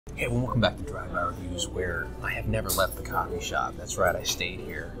Hey, well, welcome back to Drive-By Reviews, where I have never left the coffee shop. That's right, I stayed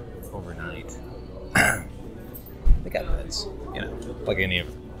here overnight. They got beds, you know, like any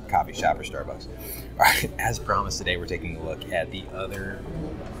coffee shop or Starbucks. All right, as promised, today we're taking a look at the other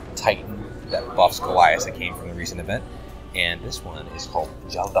Titan that buffs Goliaths that came from the recent event. And this one is called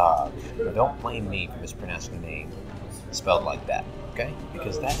JALDARG. Now, don't blame me for mispronouncing the name spelled like that, okay?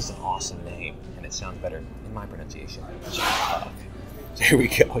 Because that is an awesome name, and it sounds better in my pronunciation. JALDARG. So here we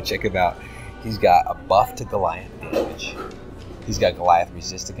go, check him out. He's got a buff to Goliath damage. He's got Goliath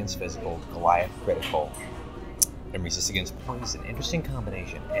resist against physical, Goliath critical, and resist against poison. Interesting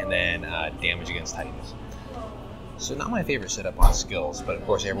combination. And then damage against Titans. So not my favorite setup on skills, but of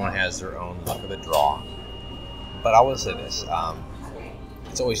course everyone has their own luck of the draw. But I will say this,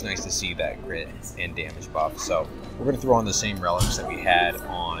 it's always nice to see that grit and damage buff. So we're going to throw on the same relics that we had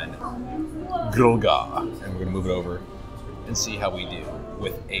on Grulgar, and we're going to move it over and see how we do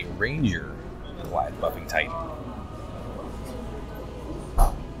with a Ranger Goliath buffing Titan.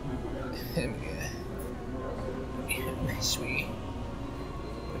 Sweet.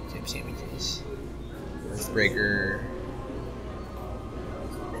 Quick tip sandwiches. Earthbreaker.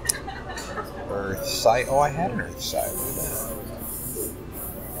 Earth Sight. Oh, I had an Earth Sight. Look at that.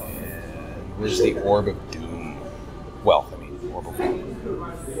 And where's the Orb of Doom? Wealth, I mean. Orb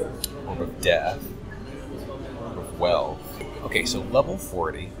of Death. Orb of Wealth. Okay, so level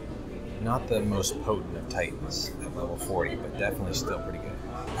 40. Not the most potent of Titans at level 40, but definitely still pretty good.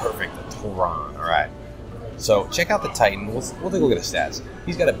 Perfect. The Tauron. Alright. So check out the Titan. We'll take a look at his stats.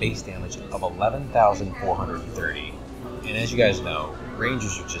 He's got a base damage of 11,430. And as you guys know,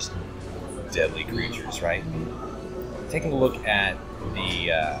 Rangers are just deadly creatures, right? Taking a look at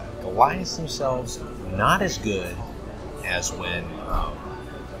the Goliaths themselves, not as good as when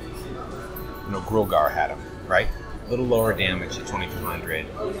Grulgar had them, right? A little lower damage at 2,200.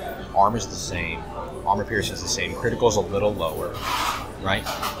 Armor's the same. Armor piercing's the same. Critical's a little lower, right?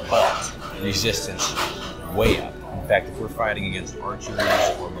 But resistance way up. In fact, if we're fighting against archers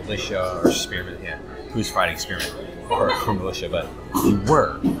or militia or spearmen, yeah, who's fighting spearmen or militia? But we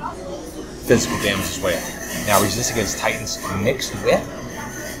were. Physical damage is way up. Now, resist against Titans mixed with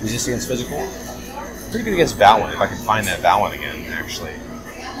resist against physical. Pretty good against Valwyn, if I can find that Valwyn again, actually.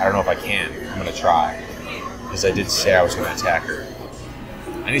 I don't know if I can. I'm going to try. Because I did say I was going to attack her.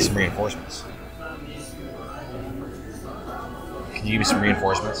 I need some reinforcements. Can you give me some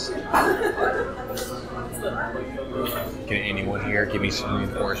reinforcements? Can anyone here give me some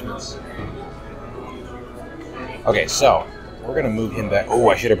reinforcements? Okay, so we're going to move him back. Oh,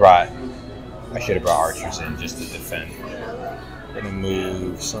 I should have brought archers in just to defend. We're going to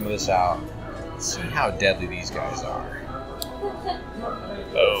move some of this out. Let's see how deadly these guys are.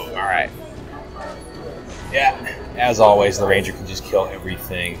 Oh, alright. Yeah, as always, the Ranger can just kill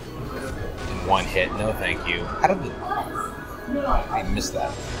everything in one hit. No, thank you. How did I missed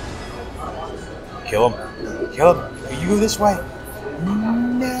that? Kill him. Kill him. You go this way.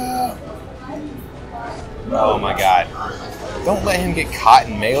 No. Oh my god. Don't let him get caught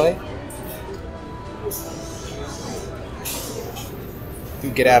in melee.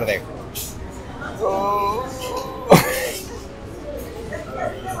 Dude, get out of there. Oh.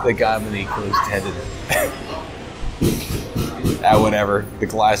 The guy with the closed tendon. Whatever. The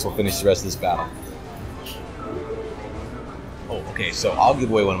Goliaths will finish the rest of this battle. Oh, okay, so I'll give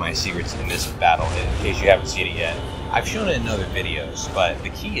away one of my secrets in this battle in case you haven't seen it yet. I've shown it in other videos, but the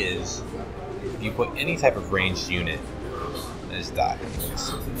key is if you put any type of ranged unit, just die.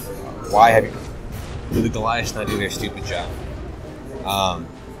 Why have you... Do the Goliaths not do their stupid job?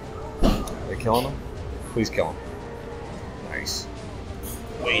 They're killing them? Please kill them. Nice.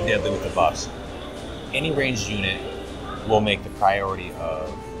 Way deadly with the buffs. Any ranged unit will make the priority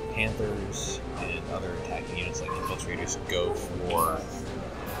of Panthers and other attacking units like Infiltrators go for...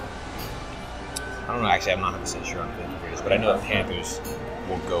 I don't know, actually I'm not 100% sure on Infiltrators, but I know that Panthers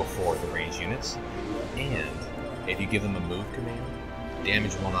will go for the ranged units. And if you give them a move command,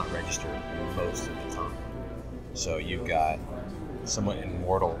 damage will not register most of the time. So you've got somewhat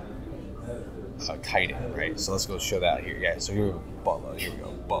immortal kiting, right? So let's go show that here. Yeah, so here we go, buttload. Here we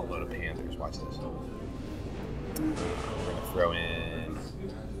go, buttload of Panthers. Watch this. We're gonna throw in.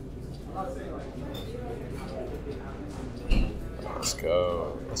 Let's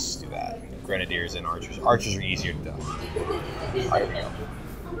go. Let's do that. Grenadiers and archers. Archers are easier to do. Alright, here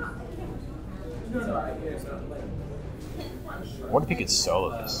we go. I wonder if you could solo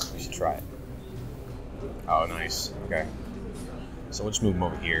this. We should try it. Oh, nice. Okay. So we'll just move him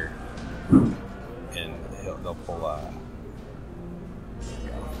over here. And they'll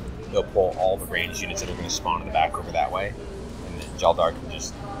pull all the ranged units that are going to spawn in the back over that way, and then JALDARG can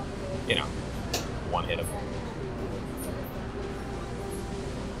just you know, one hit him.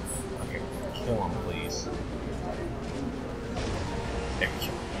 Okay, kill him, please. There we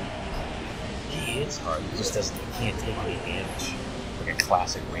go. He hits hard, he just doesn't, he can't take any damage. Like a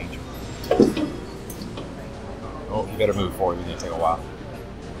classic ranger. Oh, you better move forward, it's gonna take a while.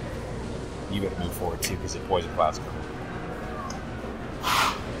 You better move forward too, because the poison cloud's coming.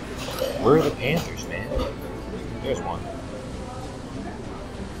 Where are the Panthers, man? There's one.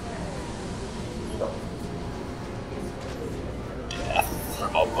 Death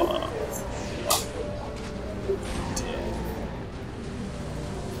from above. Dead.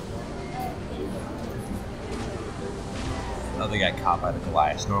 Another guy caught by the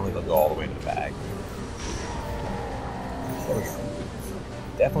Goliaths. Normally they'll go all the way to the bag.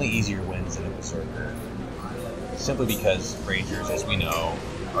 Definitely easier wins than a Berserker. Simply because Rangers, as we know,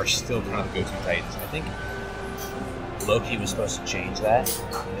 are still kind of the go-to Titans. I think Loki was supposed to change that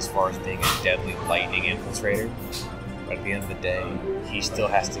as far as being a deadly lightning infiltrator. But at the end of the day, he still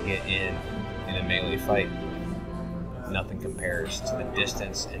has to get in a melee fight. Nothing compares to the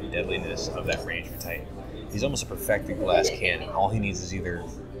distance and deadliness of that Ranger Titan. He's almost a perfected glass cannon. All he needs is either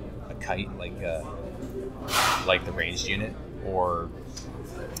a kite like the ranged unit, or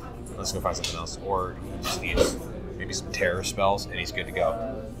let's go find something else, or he just needs maybe some terror spells and he's good to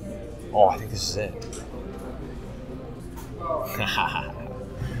go. Oh, I think this is it.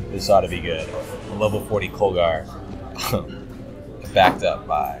 This ought to be good. Level 40 Grulgar, backed up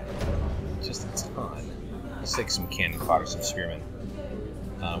by just a ton. Let's take some cannon fodder, some spearmen.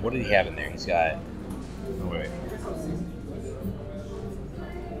 What did he have in there? He's got... Oh, wait.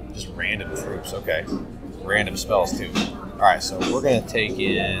 Just random troops, okay. Random spells, too. Alright, so we're going to take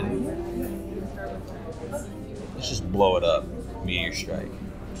in... Let's just blow it up. Meteor Strike.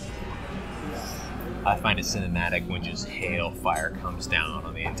 I find it cinematic when just hail fire comes down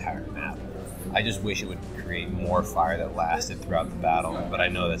on the entire map. I just wish it would create more fire that lasted throughout the battle, but I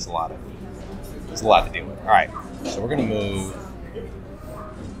know that's a lot to deal with. Alright, so we're going to move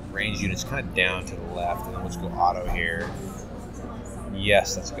range units kind of down to the left, and then let's go auto here.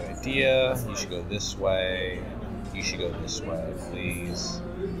 Yes, that's a good idea. You should go this way. You should go this way, please.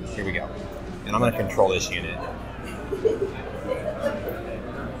 Here we go. And I'm going to control this unit.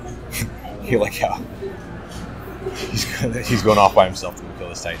 You like how he's going off by himself to kill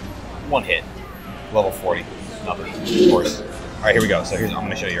this Titan. One hit. Level 40. Nothing, of course. Alright, here we go. So I'm going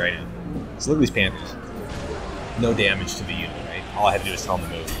to show you right now. So look at these Panthers. No damage to the unit, right? All I had to do is tell them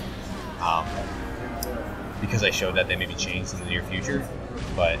to move. Because I showed that they may be changed in the near future.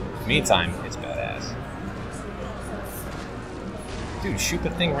 But in the meantime, it's badass. Dude, shoot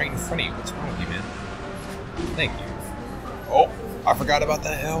the thing right in front of you. What's wrong with you, man? Thank you. Oh, I forgot about the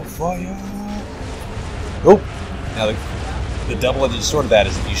hellfire. Oh, now the double-edged sword of that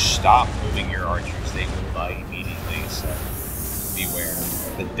is if you stop moving your archers, they will die immediately. So beware.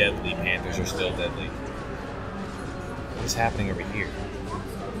 The deadly Panthers are still deadly. What is happening over here?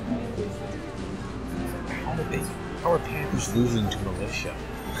 How are Panthers losing to militia?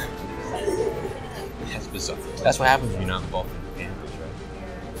 That's bizarre. That's what happens when you're not involved in the Panthers, right?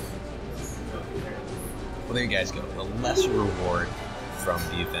 Well, there you guys go. The lesser reward from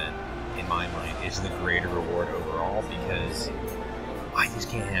the event, in my mind, is the greater reward overall, because I just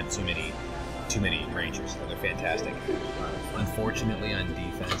can't have too many Rangers. They're fantastic. Unfortunately, on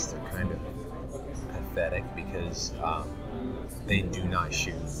defense, they're kind of pathetic because they do not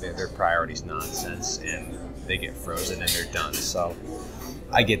shoot. Their priority's nonsense, and they get frozen and they're done. So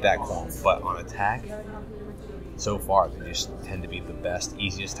I get that qualm, but on attack, so far they just tend to be the best,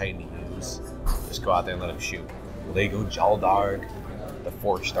 easiest Titan to use. Just go out there and let them shoot. Well, there you go, JALDARG, the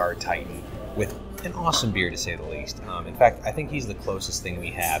 4-star Titan, with an awesome beard to say the least. In fact, I think he's the closest thing we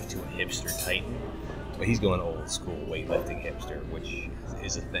have to a hipster Titan, but he's going old school weightlifting hipster, which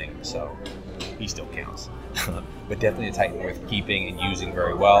is a thing, so he still counts. But definitely a Titan worth keeping and using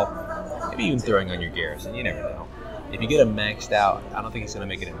very well. Maybe even throwing on your garrison, you never know. If you get him maxed out, I don't think he's going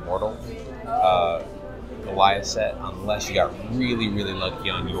to make an immortal Goliath set, unless you got really, really lucky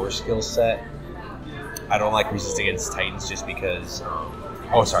on your skill set. I don't like resist against Titans just because,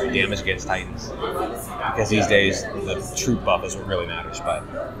 damage against Titans. Because these days, the troop buff is what really matters, but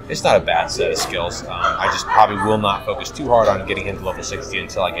it's not a bad set of skills. I just probably will not focus too hard on getting him to level 60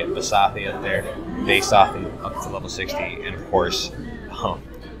 until I get Basathi up there, Basathi up to level 60, and of course,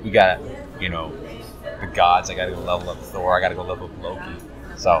 we got, the gods. I got to go level up Thor, I got to go level up Loki.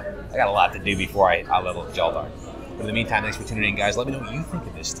 So, I got a lot to do before I level up JALDARG. But in the meantime, thanks for tuning in, guys. Let me know what you think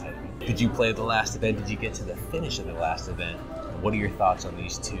of this Titan. Did you play the last event? Did you get to the finish of the last event? What are your thoughts on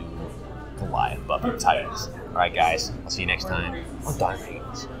these two Goliath buffing Titans? Alright, guys. I'll see you next time on Dynamite.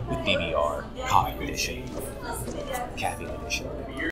 editions with DBR, coffee edition, caffeine edition.